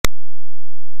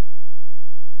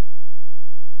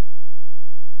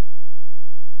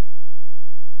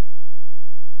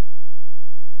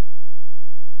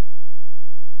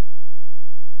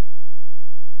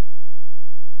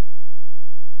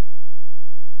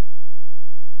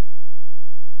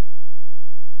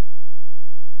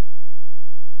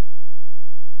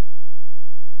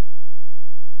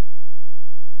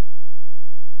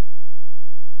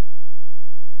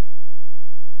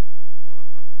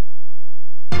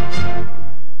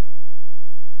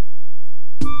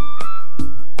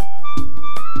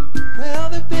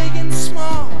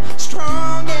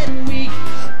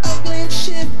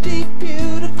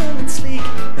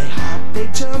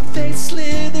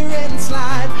slither and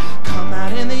slide. Come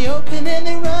out in the open and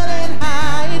they run and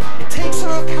hide. It takes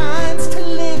all kinds to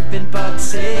live in Bug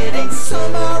City.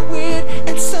 Some are weird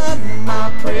and some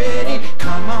are pretty.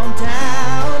 Come on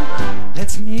down,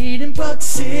 let's meet in Bug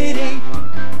City.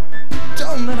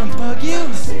 Don't let them bug you.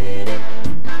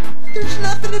 There's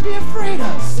nothing to be afraid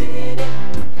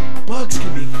of. Bugs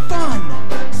can be fun.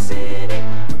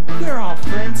 We're all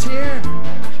friends here.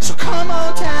 So come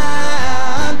on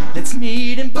down, let's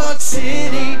meet in Bug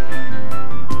City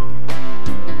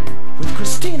with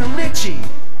Christina, Ricci,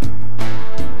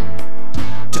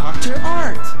 Dr.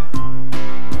 Art.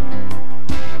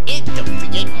 And don't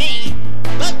forget me,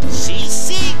 Bugsy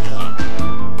Seagull.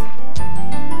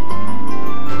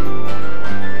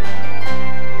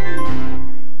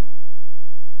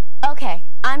 Okay,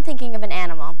 I'm thinking of an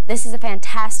animal. This is a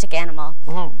fantastic animal.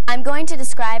 Oh. I'm going to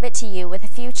describe it to you with a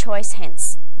few choice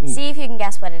hints. See if you can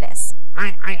guess what it is.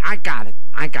 I got it.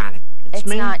 I got it. It's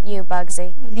me. not you,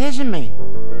 Bugsy. It isn't me.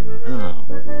 Oh.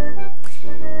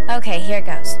 Okay, here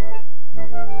goes.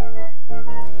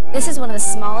 This is one of the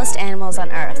smallest animals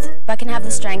on Earth, but can have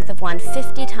the strength of one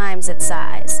 50 times its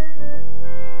size.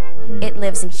 It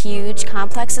lives in huge,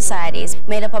 complex societies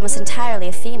made up almost entirely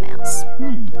of females.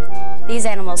 These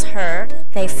animals herd,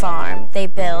 they farm, they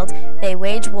build, they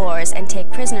wage wars and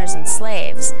take prisoners and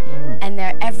slaves, and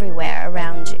they're everywhere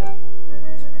around you.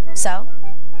 So,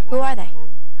 who are they?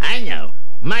 I know.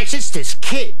 My sister's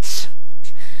kids.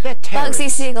 They're terrorists. Bugsy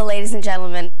Siegel, ladies and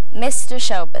gentlemen, Mr.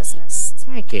 Show Business.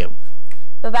 Thank you.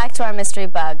 But back to our mystery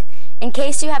bug. In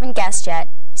case you haven't guessed yet,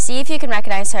 see if you can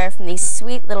recognize her from these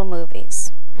sweet little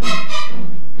movies.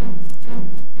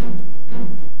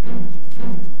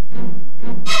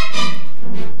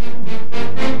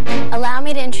 Allow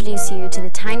me to introduce you to the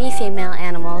tiny female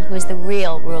animal who is the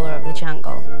real ruler of the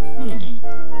jungle.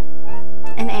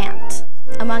 An ant,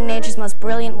 among nature's most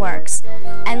brilliant works,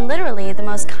 and literally the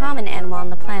most common animal on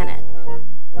the planet.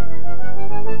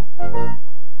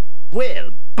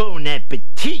 Well, bon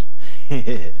appetit.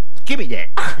 Give me that.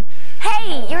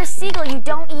 Hey, you're a seagull, you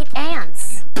don't eat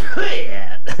ants.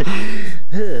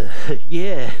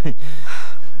 Yeah.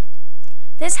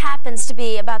 This happens to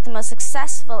be about the most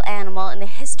successful animal in the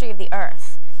history of the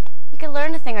Earth. You can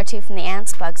learn a thing or two from the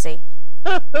ants, Bugsy.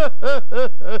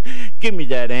 Give me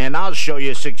that, Ann. I'll show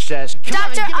you success. Come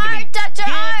on, Dr. give it to me. Art! Dr.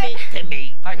 Art! Give it to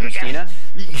me. Hi, Christina.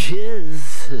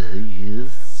 Yes.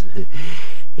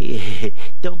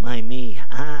 Don't mind me.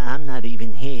 I'm not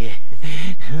even here.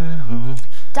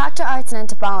 Dr. Art's an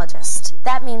entomologist.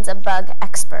 That means a bug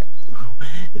expert.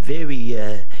 Very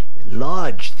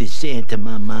large, this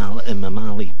entomologist.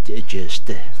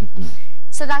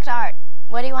 So, Dr. Art,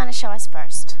 what do you want to show us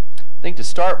first? I think to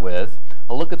start with,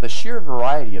 a look at the sheer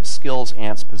variety of skills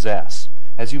ants possess.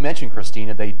 As you mentioned,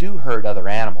 Christina, they do herd other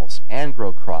animals and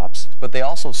grow crops, but they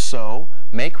also sow,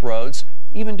 make roads,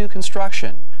 even do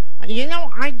construction. You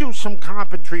know, I do some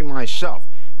carpentry myself.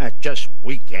 Just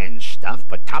weekend stuff,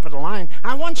 but top of the line.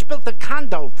 I once built a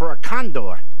condo for a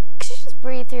condor. Could you just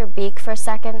breathe through your beak for a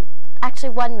second? Actually,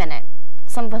 1 minute.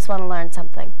 Some of us want to learn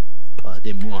something.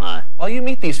 Pardon-moi. While you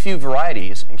meet these few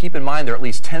varieties, and keep in mind there are at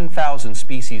least 10,000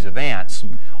 species of ants,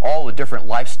 all with different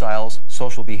lifestyles,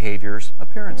 social behaviors,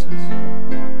 appearances.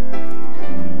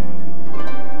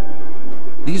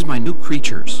 These minute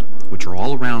creatures, which are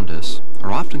all around us,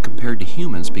 are often compared to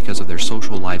humans because of their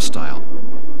social lifestyle.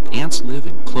 Ants live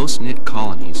in close-knit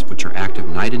colonies which are active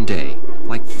night and day,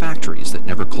 like factories that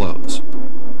never close.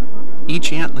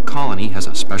 Each ant in the colony has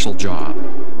a special job,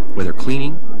 whether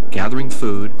cleaning, gathering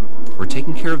food, or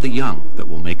taking care of the young that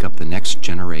will make up the next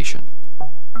generation.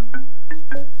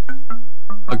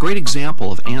 A great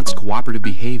example of ants' cooperative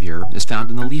behavior is found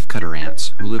in the leafcutter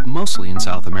ants, who live mostly in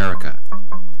South America.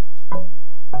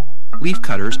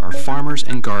 Leafcutters are farmers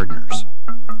and gardeners.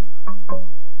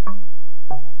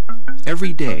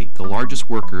 Every day, the largest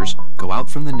workers go out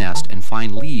from the nest and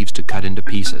find leaves to cut into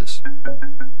pieces.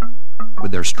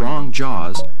 With their strong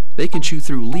jaws, they can chew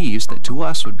through leaves that to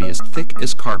us would be as thick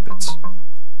as carpets.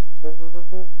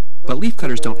 But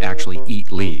leafcutters don't actually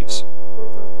eat leaves.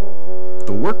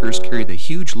 The workers carry the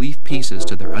huge leaf pieces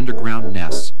to their underground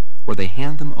nests, where they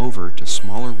hand them over to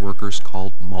smaller workers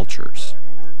called mulchers.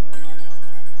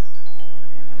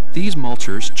 These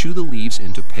mulchers chew the leaves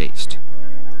into paste.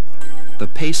 The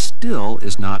paste still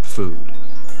is not food.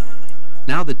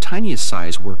 Now the tiniest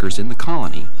size workers in the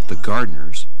colony, the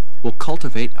gardeners, will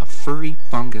cultivate a furry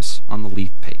fungus on the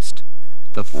leaf paste.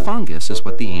 The fungus is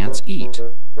what the ants eat.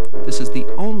 This is the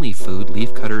only food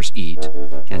leafcutters eat,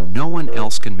 and no one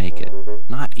else can make it,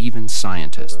 not even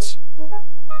scientists.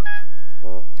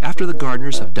 After the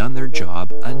gardeners have done their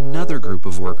job, another group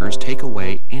of workers take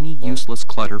away any useless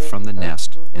clutter from the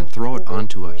nest and throw it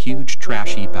onto a huge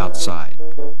trash heap outside,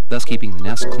 thus keeping the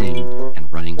nest clean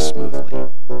and running smoothly.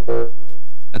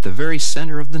 At the very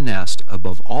center of the nest,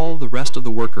 above all the rest of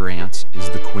the worker ants, is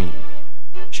the queen.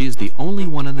 She is the only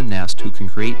one in the nest who can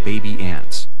create baby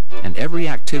ants, and every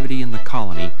activity in the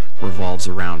colony revolves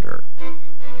around her.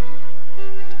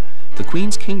 The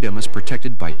queen's kingdom is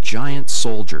protected by giant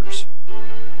soldiers,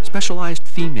 specialized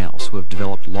females who have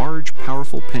developed large,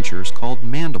 powerful pinchers called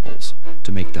mandibles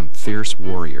to make them fierce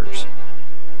warriors.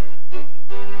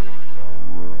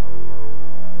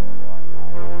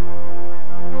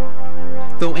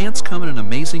 Though ants come in an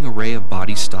amazing array of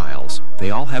body styles, they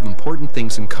all have important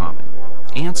things in common.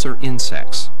 Ants are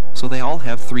insects, so they all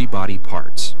have 3 body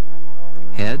parts: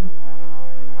 head,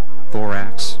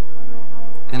 thorax,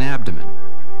 and abdomen.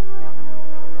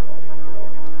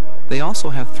 They also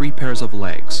have 3 pairs of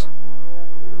legs.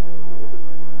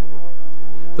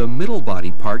 The middle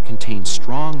body part contains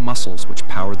strong muscles which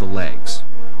power the legs.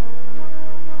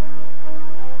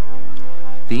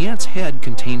 The ant's head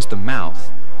contains the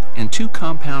mouth and 2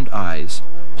 compound eyes,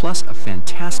 plus a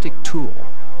fantastic tool,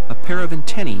 a pair of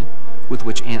antennae with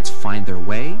which ants find their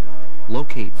way,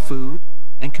 locate food,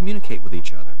 and communicate with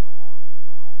each other.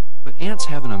 But ants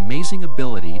have an amazing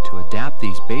ability to adapt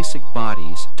these basic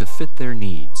bodies to fit their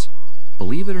needs.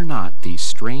 Believe it or not, these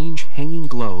strange hanging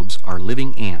globes are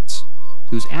living ants,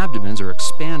 whose abdomens are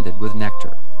expanded with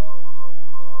nectar.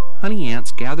 Honey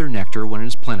ants gather nectar when it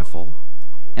is plentiful,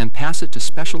 and pass it to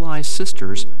specialized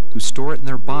sisters who store it in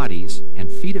their bodies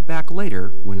and feed it back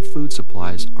later when food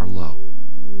supplies are low.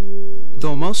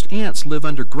 Though most ants live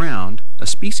underground, a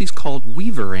species called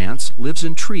weaver ants lives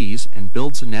in trees and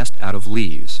builds a nest out of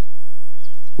leaves.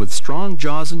 With strong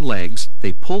jaws and legs,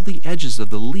 they pull the edges of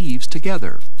the leaves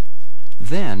together.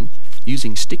 Then,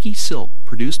 using sticky silk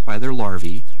produced by their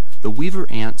larvae, the weaver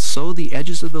ants sew the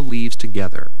edges of the leaves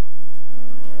together.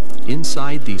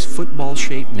 Inside these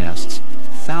football-shaped nests,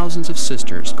 thousands of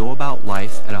sisters go about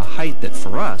life at a height that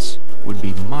for us would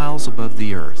be miles above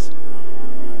the earth.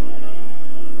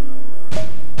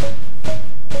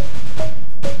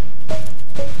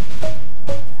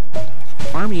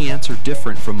 Army ants are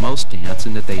different from most ants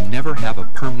in that they never have a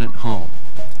permanent home.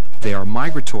 They are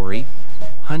migratory,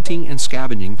 hunting and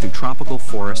scavenging through tropical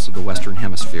forests of the Western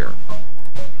Hemisphere.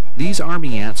 These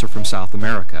army ants are from South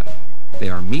America. They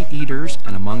are meat eaters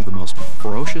and among the most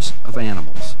ferocious of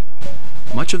animals.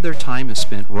 Much of their time is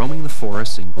spent roaming the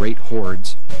forests in great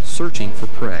hordes, searching for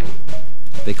prey.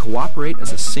 They cooperate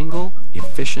as a single,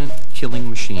 efficient killing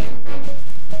machine.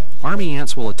 Army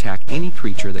ants will attack any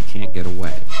creature that can't get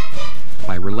away.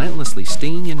 By relentlessly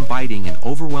stinging and biting in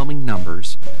overwhelming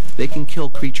numbers, they can kill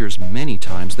creatures many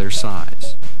times their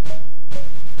size.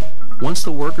 Once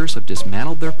the workers have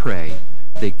dismantled their prey,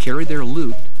 they carry their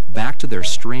loot back to their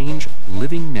strange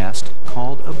living nest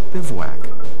called a bivouac.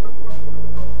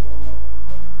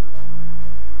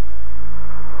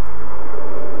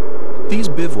 These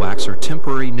bivouacs are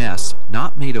temporary nests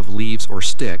not made of leaves or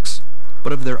sticks,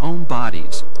 but of their own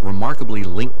bodies, remarkably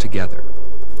linked together.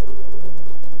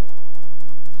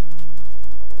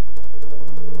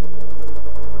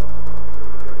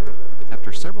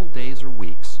 After several days or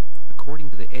weeks, according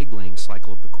to the egg-laying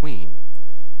cycle of the queen,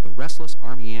 the restless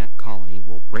army ant colony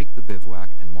will break the bivouac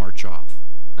and march off,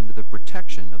 under the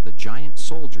protection of the giant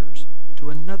soldiers, to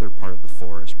another part of the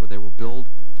forest where they will build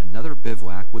another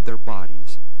bivouac with their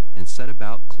bodies and set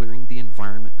about clearing the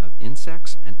environment of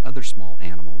insects and other small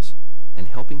animals and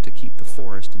helping to keep the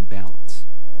forest in balance.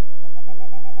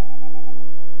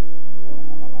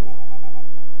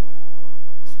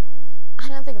 I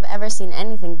don't think I've ever seen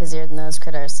anything busier than those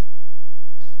critters.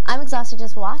 I'm exhausted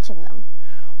just watching them.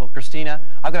 Well, Christina,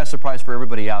 I've got a surprise for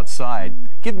everybody outside.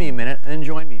 Give me a minute and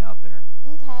join me out there.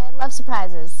 Okay, I love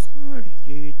surprises.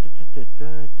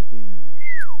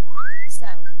 So,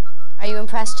 are you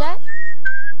impressed yet?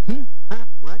 Huh?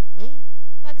 What? Me?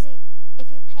 Bugsy, if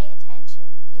you pay attention,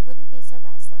 you wouldn't be so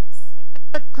restless.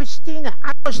 But Christina,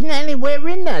 I wasn't anywhere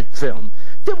in that film.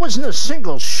 There wasn't a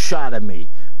single shot of me.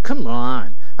 Come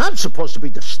on. I'm supposed to be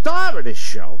the star of this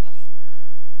show.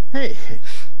 Hey,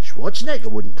 Schwarzenegger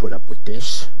wouldn't put up with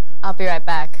this. I'll be right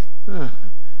back. All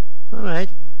right.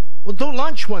 We'll do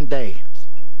lunch one day.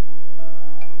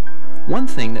 One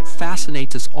thing that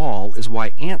fascinates us all is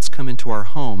why ants come into our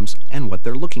homes and what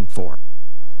they're looking for.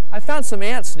 I found some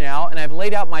ants now, and I've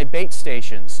laid out my bait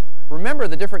stations. Remember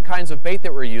the different kinds of bait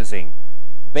that we're using.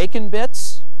 Bacon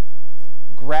bits,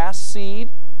 grass seed,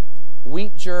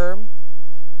 wheat germ,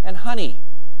 and honey.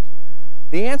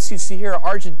 The ants you see here are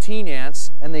Argentine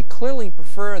ants, and they clearly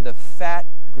prefer the fat,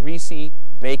 greasy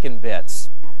bacon bits.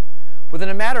 Within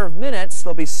a matter of minutes,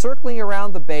 they'll be circling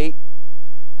around the bait,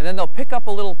 and then they'll pick up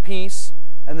a little piece,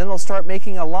 and then they'll start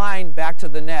making a line back to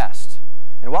the nest.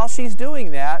 And while she's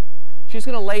doing that, she's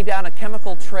going to lay down a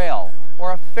chemical trail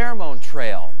or a pheromone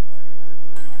trail.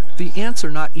 The ants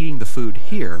are not eating the food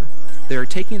here, they are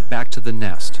taking it back to the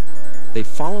nest. They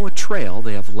follow a trail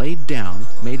they have laid down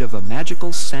made of a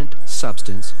magical scent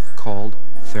substance called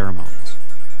pheromones.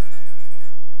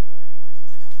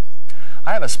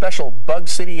 I have a special Bug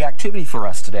City activity for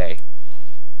us today.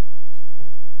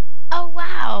 Oh,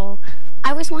 wow. I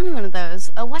always wanted one of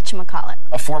those. A whatchamacallit.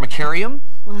 A formicarium?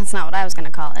 Well, that's not what I was going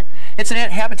to call it. It's an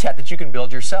ant habitat that you can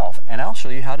build yourself, and I'll show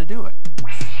you how to do it.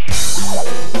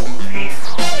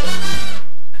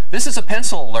 This is a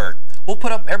pencil alert. We'll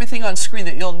put up everything on screen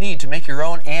that you'll need to make your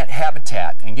own ant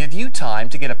habitat and give you time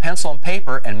to get a pencil and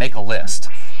paper and make a list.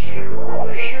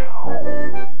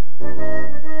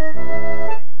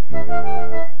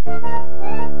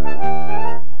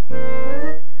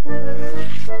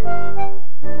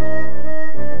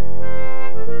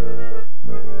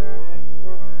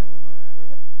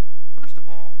 First of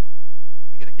all,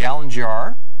 we get a gallon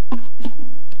jar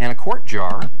and a quart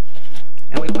jar,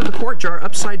 and we put the quart jar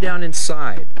upside down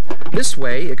inside. This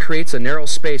way, it creates a narrow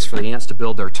space for the ants to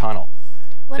build their tunnel.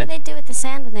 What do they do with the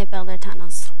sand when they build their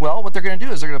tunnels? Well, what they're going to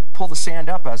do is they're going to pull the sand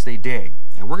up as they dig.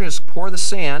 And we're going to pour the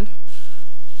sand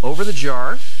over the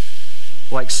jar,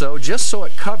 like so, just so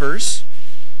it covers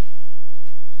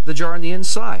the jar on the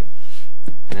inside.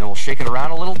 And then we'll shake it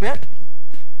around a little bit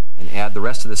and add the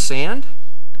rest of the sand.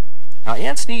 Now,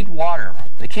 ants need water.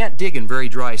 They can't dig in very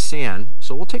dry sand,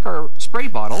 so we'll take our spray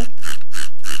bottle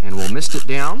and we'll mist it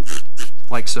down,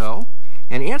 like so.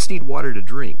 And ants need water to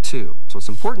drink, too. So it's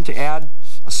important to add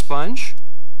a sponge,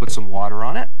 put some water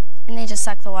on it. And they just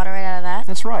suck the water right out of that?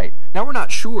 That's right. Now, we're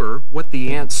not sure what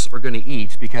the ants are going to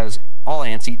eat because all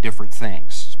ants eat different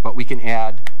things. But we can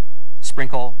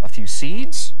sprinkle a few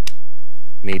seeds,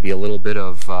 maybe a little bit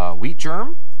of wheat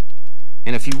germ.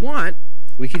 And if you want,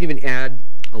 we can even add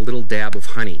a little dab of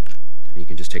honey. And you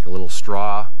can just take a little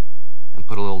straw and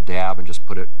put a little dab and just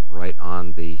put it right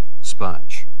on the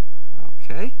sponge.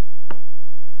 Okay.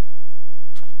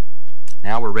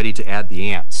 Now we're ready to add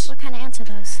the ants. What kind of ants are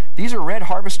those? These are red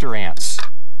harvester ants.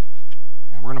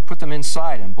 And we're going to put them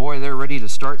inside, and boy, they're ready to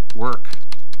start work.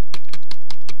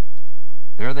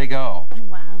 There they go. Oh,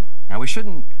 wow. Now we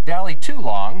shouldn't dally too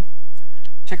long.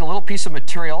 Take a little piece of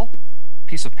material,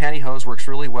 piece of pantyhose works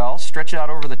really well, stretch it out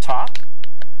over the top,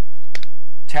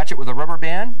 attach it with a rubber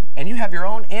band, and you have your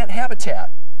own ant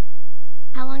habitat.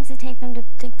 How long does it take them to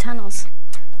dig tunnels?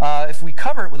 If we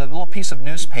cover it with a little piece of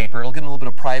newspaper, it'll give them a little bit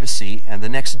of privacy, and the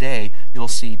next day you'll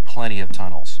see plenty of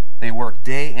tunnels. They work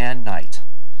day and night.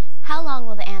 How long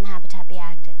will the ant habitat be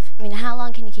active? I mean, how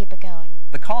long can you keep it going?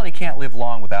 The colony can't live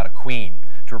long without a queen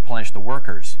to replenish the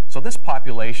workers, so this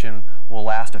population will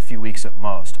last a few weeks at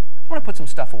most. I'm going to put some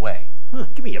stuff away.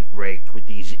 Give me a break with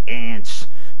these ants.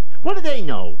 What do they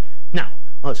know? Now,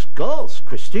 us gulls,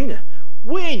 Christina,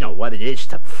 we know what it is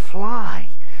to fly,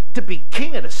 to be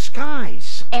king of the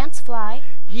skies. Ants fly?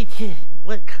 Yeah,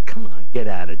 well, come on, get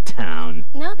out of town.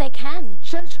 No, they can.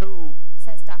 Says who?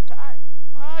 Says Dr. Art.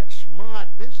 Art Smart,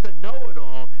 Mr.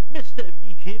 Know-It-All, Mr.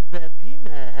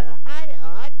 Pima. Hi,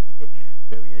 Art.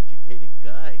 Very educated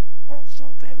guy,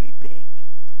 also very big.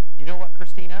 You know what,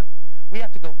 Christina? We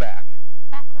have to go back.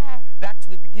 Back where? Back to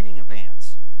the beginning of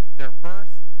ants. Their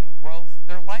birth and growth,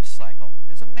 their life cycle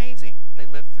is amazing. They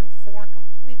live through 4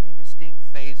 completely distinct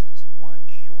phases in one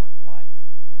short life.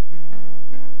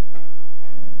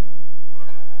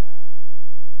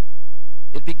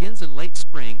 It begins in late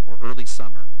spring or early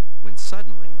summer, when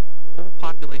suddenly whole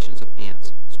populations of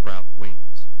ants sprout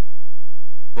wings.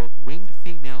 Both winged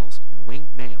females and winged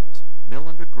males mill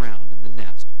underground in the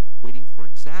nest, waiting for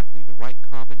exactly the right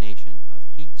combination of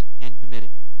heat and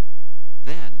humidity.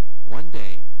 Then, one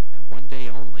day, and one day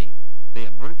only, they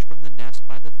emerge from the nest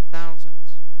by the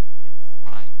thousands and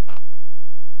fly up.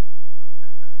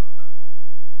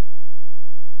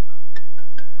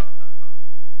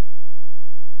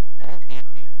 All ant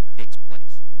mating takes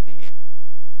place in the air.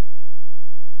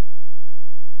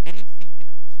 Any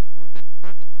females who have been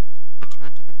fertilized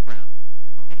return to the ground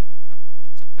and may become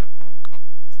queens of their own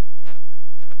colonies if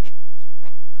they are able to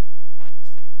survive and find a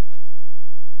safe place to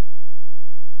nest.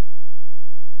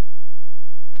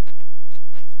 When the new queen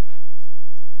lays her eggs,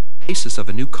 which will be the basis of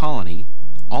a new colony,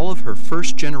 all of her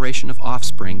first generation of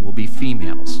offspring will be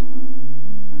females.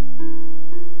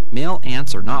 Male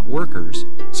ants are not workers,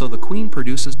 so the queen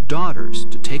produces daughters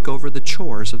to take over the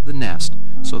chores of the nest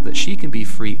so that she can be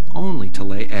free only to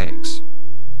lay eggs.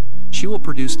 She she will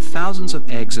produce thousands of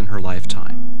eggs in her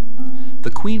lifetime. The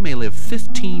queen may live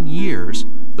 15 years,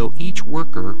 though each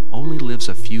worker only lives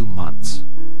a few months.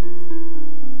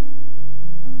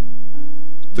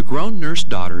 The grown nurse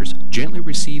daughters gently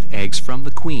receive eggs from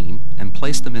the queen and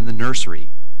place them in the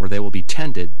nursery, where they will be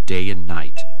tended day and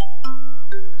night.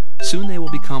 Soon they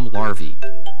will become larvae.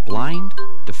 Blind,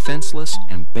 defenseless,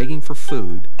 and begging for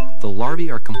food, the larvae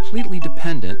are completely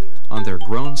dependent on their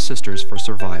grown sisters for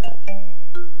survival.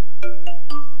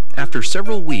 After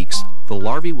several weeks, the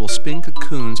larvae will spin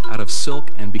cocoons out of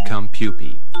silk and become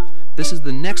pupae. This is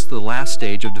the next to the last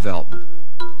stage of development.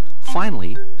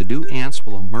 Finally, the new ants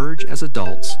will emerge as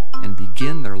adults and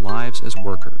begin their lives as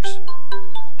workers.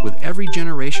 With every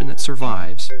generation that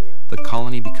survives, the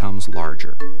colony becomes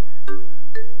larger.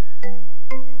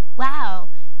 Wow,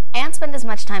 ants spend as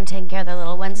much time taking care of their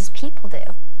little ones as people do.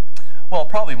 Well,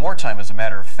 probably more time as a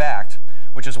matter of fact,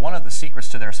 which is one of the secrets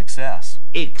to their success.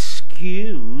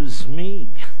 Excuse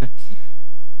me.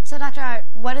 So, Dr. Art,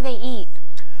 what do they eat?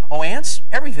 Oh, ants?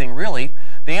 Everything, really.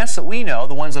 The ants that we know,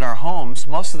 the ones in our homes,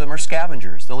 most of them are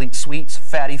scavengers. They'll eat sweets,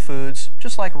 fatty foods,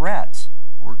 just like rats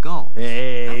or gulls.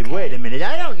 Hey, Okay. wait a minute.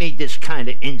 I don't need this kind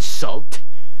of insult.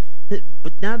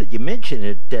 But now that you mention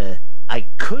it, I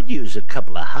could use a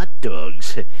couple of hot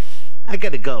dogs. I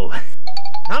gotta go.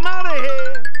 I'm out of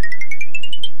here!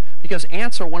 Because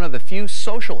ants are one of the few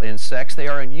social insects, they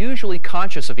are unusually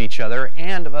conscious of each other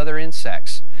and of other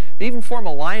insects. They even form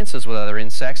alliances with other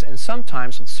insects and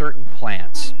sometimes with certain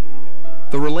plants.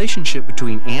 The relationship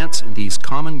between ants and these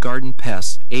common garden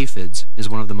pests, aphids, is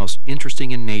one of the most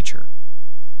interesting in nature.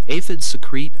 Aphids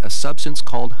secrete a substance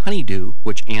called honeydew,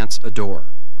 which ants adore.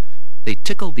 They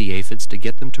tickle the aphids to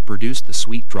get them to produce the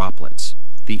sweet droplets.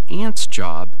 The ant's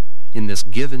job in this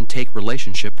give-and-take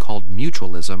relationship called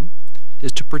mutualism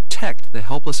is to protect the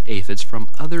helpless aphids from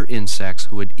other insects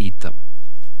who would eat them.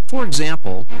 For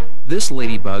example, this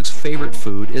ladybug's favorite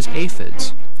food is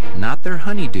aphids, not their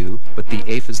honeydew, but the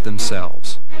aphids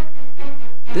themselves.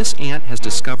 This ant has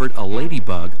discovered a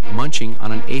ladybug munching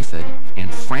on an aphid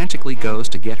and frantically goes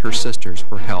to get her sisters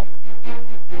for help.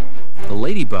 The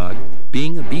ladybug,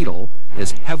 being a beetle,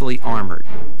 is heavily armored,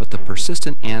 but the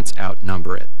persistent ants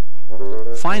outnumber it.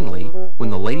 Finally,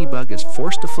 when the ladybug is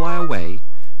forced to fly away,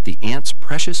 the ant's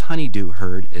precious honeydew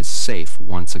herd is safe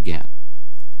once again.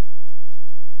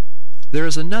 There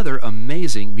is another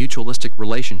amazing mutualistic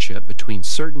relationship between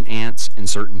certain ants and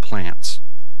certain plants.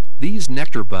 These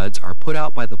nectar buds are put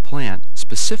out by the plant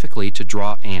specifically to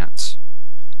draw ants.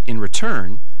 In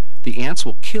return, the ants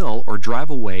will kill or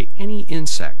drive away any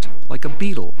insect, like a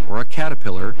beetle or a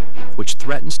caterpillar, which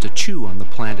threatens to chew on the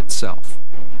plant itself.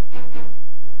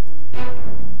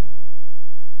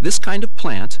 This kind of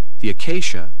plant, the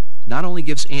acacia, not only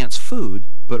gives ants food,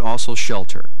 but also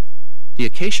shelter. The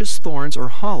acacia's thorns are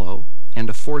hollow and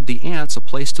afford the ants a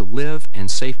place to live and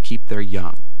safekeep their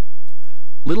young.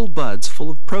 Little buds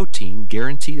full of protein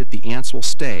guarantee that the ants will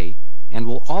stay and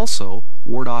will also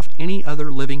ward off any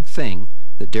other living thing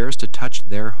that dares to touch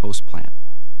their host plant.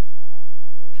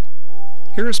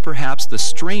 Here is perhaps the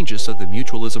strangest of the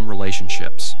mutualism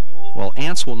relationships. While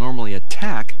ants will normally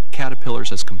attack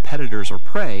caterpillars as competitors or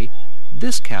prey,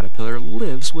 this caterpillar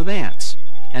lives with ants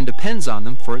and depends on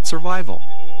them for its survival.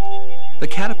 The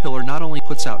caterpillar not only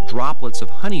puts out droplets of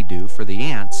honeydew for the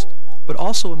ants, but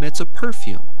also emits a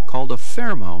perfume called a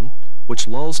pheromone, which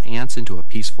lulls ants into a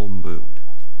peaceful mood.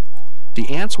 The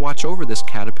ants watch over this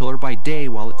caterpillar by day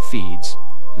while it feeds.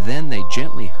 Then they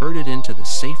gently herd it into the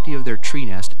safety of their tree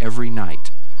nest every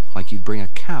night, like you'd bring a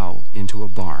cow into a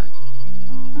barn.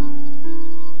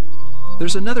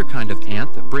 There's another kind of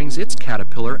ant that brings its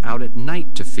caterpillar out at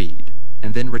night to feed,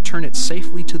 and then return it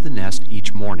safely to the nest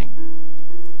each morning.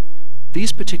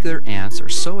 These particular ants are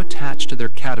so attached to their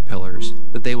caterpillars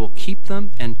that they will keep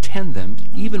them and tend them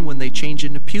even when they change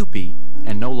into pupae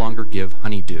and no longer give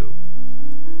honeydew.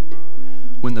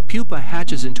 When the pupa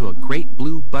hatches into a great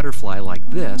blue butterfly like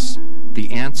this,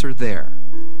 the ants are there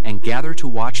and gather to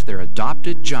watch their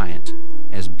adopted giant,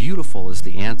 as beautiful as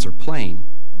the ants are plain,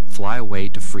 fly away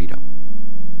to freedom.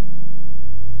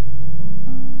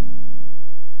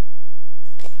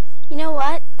 You know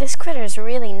what? This critter's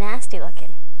really nasty looking.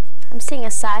 I'm seeing a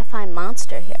sci-fi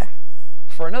monster here.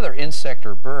 For another insect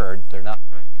or bird, they're not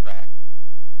very attractive.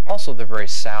 Also, they're very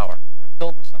sour. They're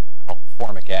filled with something called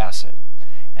formic acid.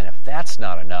 And if that's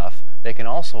not enough, they can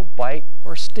also bite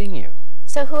or sting you.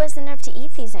 So who has the nerve to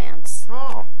eat these ants?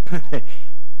 Oh,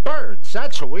 birds,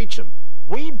 that's who eats them.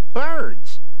 We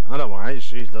birds.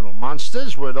 Otherwise, these little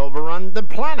monsters would overrun the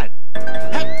planet.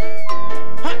 Hey!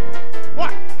 Hey!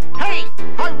 What? Hey!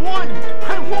 I won!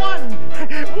 I won!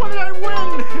 What did I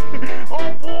win?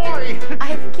 Oh, boy!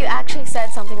 I think you actually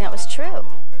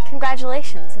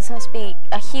Congratulations. This must be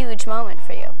a huge moment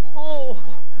for you.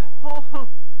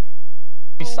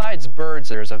 Besides birds,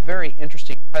 there's a very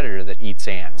interesting predator that eats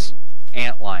ants,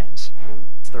 antlions.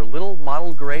 They're little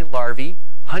mottled gray larvae,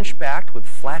 hunchbacked with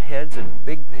flat heads and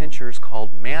big pinchers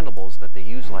called mandibles that they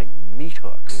use like meat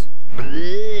hooks.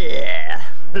 Blech.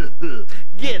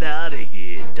 Get out of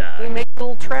here, Doc. They make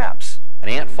little traps. An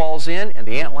ant falls in, and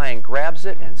the antlion grabs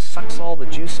it and sucks all the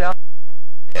juice out.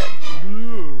 Dead.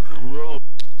 Gross.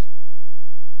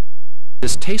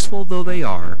 Distasteful though they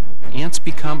are, ants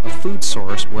become a food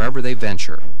source wherever they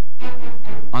venture.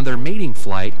 On their mating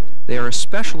flight, they are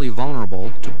especially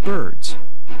vulnerable to birds.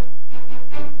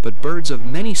 But birds of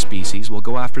many species will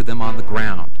go after them on the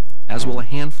ground, as will a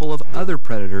handful of other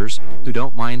predators who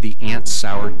don't mind the ant's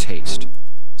sour taste,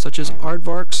 such as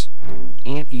aardvarks,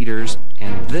 anteaters,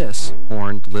 and this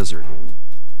horned lizard.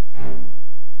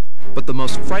 But the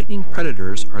most frightening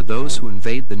predators are those who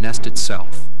invade the nest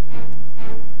itself.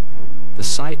 The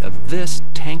sight of this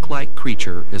tank-like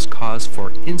creature is cause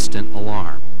for instant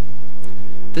alarm.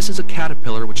 This is a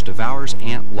caterpillar which devours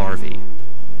ant larvae.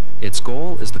 Its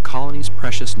goal is the colony's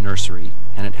precious nursery,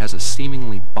 and it has a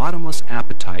seemingly bottomless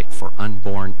appetite for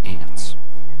unborn ants.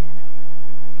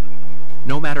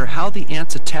 No matter how the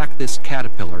ants attack this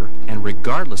caterpillar, and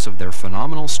regardless of their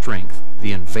phenomenal strength,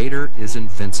 the invader is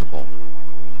invincible.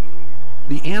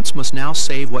 The ants must now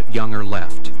save what young are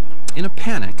left. In a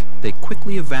panic, they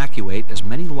quickly evacuate as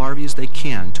many larvae as they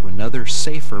can to another,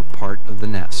 safer part of the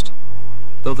nest.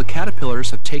 Though the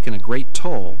caterpillars have taken a great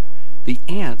toll, the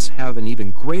ants have an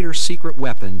even greater secret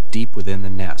weapon deep within the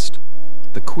nest.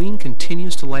 The queen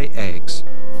continues to lay eggs,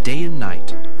 day and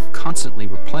night, constantly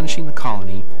replenishing the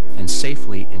colony and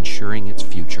safely ensuring its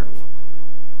future.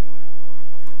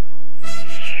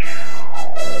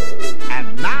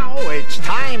 And now it's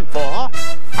time for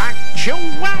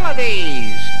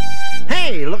Factualities.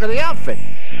 Hey, look at the outfit.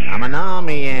 I'm an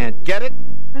army ant. Get it?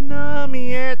 An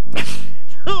army ant.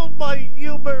 Oh, my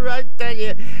humor, I tell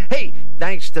you. Hey,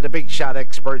 thanks to the big shot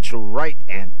experts who write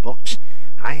ant books,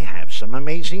 I have some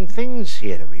amazing things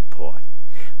here to report.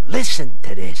 Listen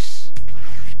to this.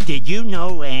 Did you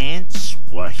know ants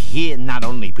were here not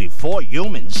only before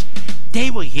humans,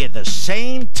 they were here the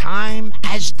same time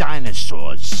as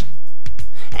dinosaurs?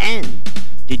 And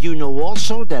did you know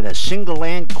also that a single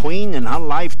ant queen in her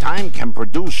lifetime can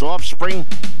produce offspring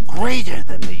greater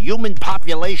than the human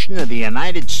population of the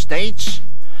United States?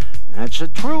 That's the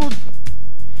truth.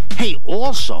 Hey,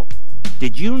 also,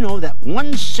 did you know that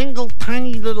one single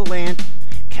tiny little ant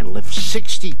can lift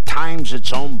 60 times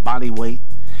its own body weight?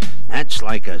 That's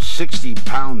like a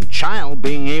 60-pound child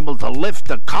being able to lift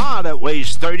a car that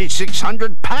weighs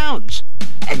 3,600 pounds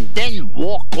and then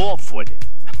walk off with it.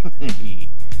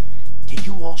 Did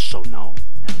you also know,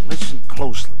 and listen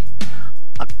closely,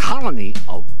 a colony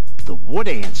of the wood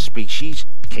ant species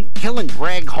can kill and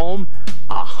drag home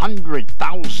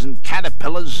 100,000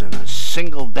 caterpillars in a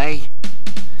single day?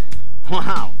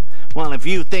 Wow. Well, if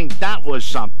you think that was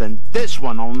something, this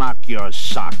one will knock your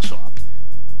socks off.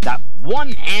 That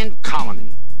one ant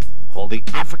colony, called the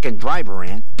African driver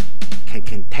ant, can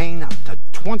contain up to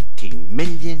 20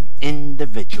 million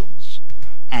individuals.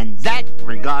 And that,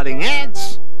 regarding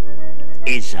ants,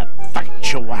 is a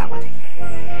factuality.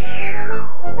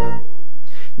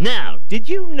 Now, did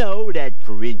you know that,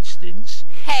 for instance...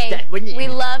 Hey, we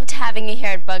loved having you here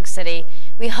at Bug City.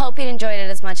 We hope you enjoyed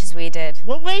it as much as we did.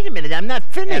 Well, wait a minute, I'm not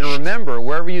finished. And remember,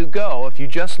 wherever you go, if you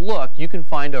just look, you can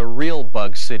find a real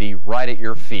Bug City right at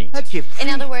your feet. That's your feet.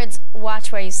 In other words,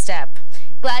 watch where you step.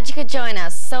 Glad you could join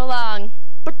us. So long.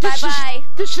 But Bye-bye.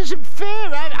 This isn't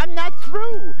fair. I'm not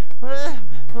through.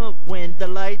 When the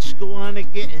lights go on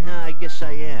again, I guess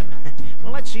I am.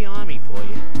 Well, that's the Army for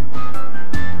you.